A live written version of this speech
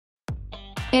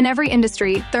In every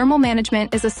industry, thermal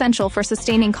management is essential for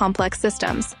sustaining complex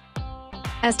systems.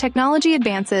 As technology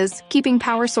advances, keeping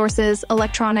power sources,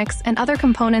 electronics, and other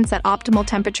components at optimal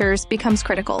temperatures becomes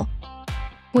critical.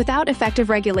 Without effective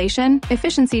regulation,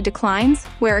 efficiency declines,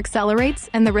 wear accelerates,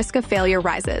 and the risk of failure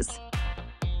rises.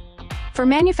 For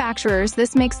manufacturers,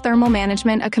 this makes thermal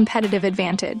management a competitive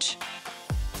advantage.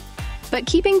 But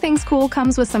keeping things cool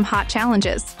comes with some hot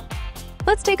challenges.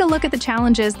 Let's take a look at the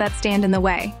challenges that stand in the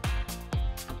way.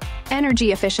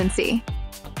 Energy efficiency.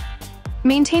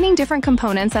 Maintaining different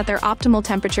components at their optimal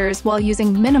temperatures while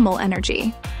using minimal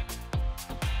energy.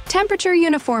 Temperature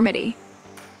uniformity.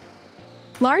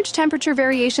 Large temperature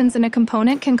variations in a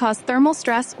component can cause thermal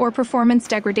stress or performance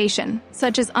degradation,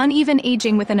 such as uneven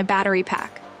aging within a battery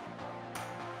pack.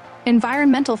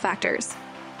 Environmental factors.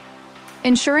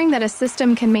 Ensuring that a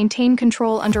system can maintain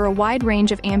control under a wide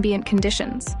range of ambient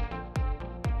conditions.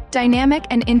 Dynamic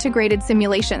and integrated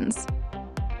simulations.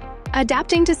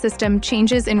 Adapting to system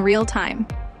changes in real time.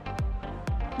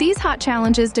 These hot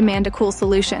challenges demand a cool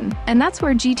solution, and that's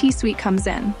where GT Suite comes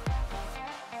in.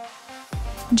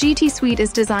 GT Suite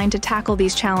is designed to tackle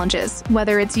these challenges,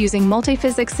 whether it's using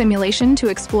multiphysics simulation to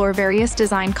explore various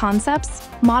design concepts,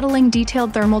 modeling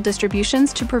detailed thermal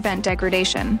distributions to prevent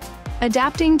degradation,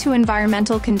 adapting to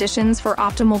environmental conditions for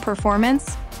optimal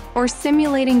performance, or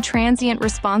simulating transient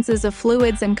responses of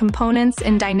fluids and components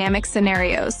in dynamic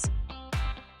scenarios.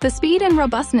 The speed and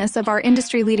robustness of our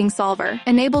industry-leading solver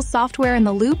enables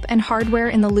software-in-the-loop and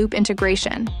hardware-in-the-loop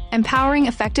integration, empowering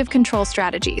effective control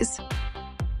strategies.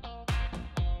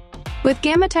 With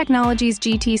Gamma Technologies'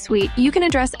 GT Suite, you can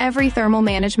address every thermal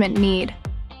management need.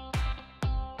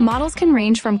 Models can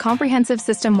range from comprehensive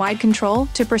system-wide control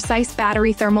to precise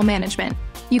battery thermal management.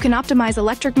 You can optimize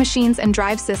electric machines and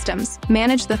drive systems,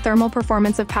 manage the thermal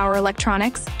performance of power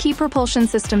electronics, keep propulsion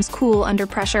systems cool under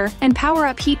pressure, and power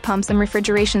up heat pumps and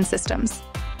refrigeration systems.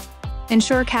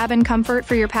 Ensure cabin comfort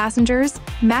for your passengers,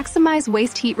 maximize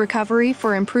waste heat recovery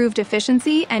for improved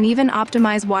efficiency, and even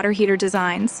optimize water heater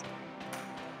designs.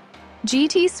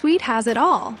 GT Suite has it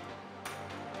all.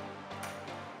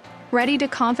 Ready to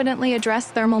confidently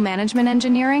address thermal management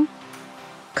engineering?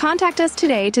 Contact us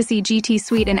today to see GT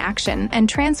Suite in action and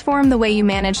transform the way you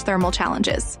manage thermal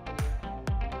challenges.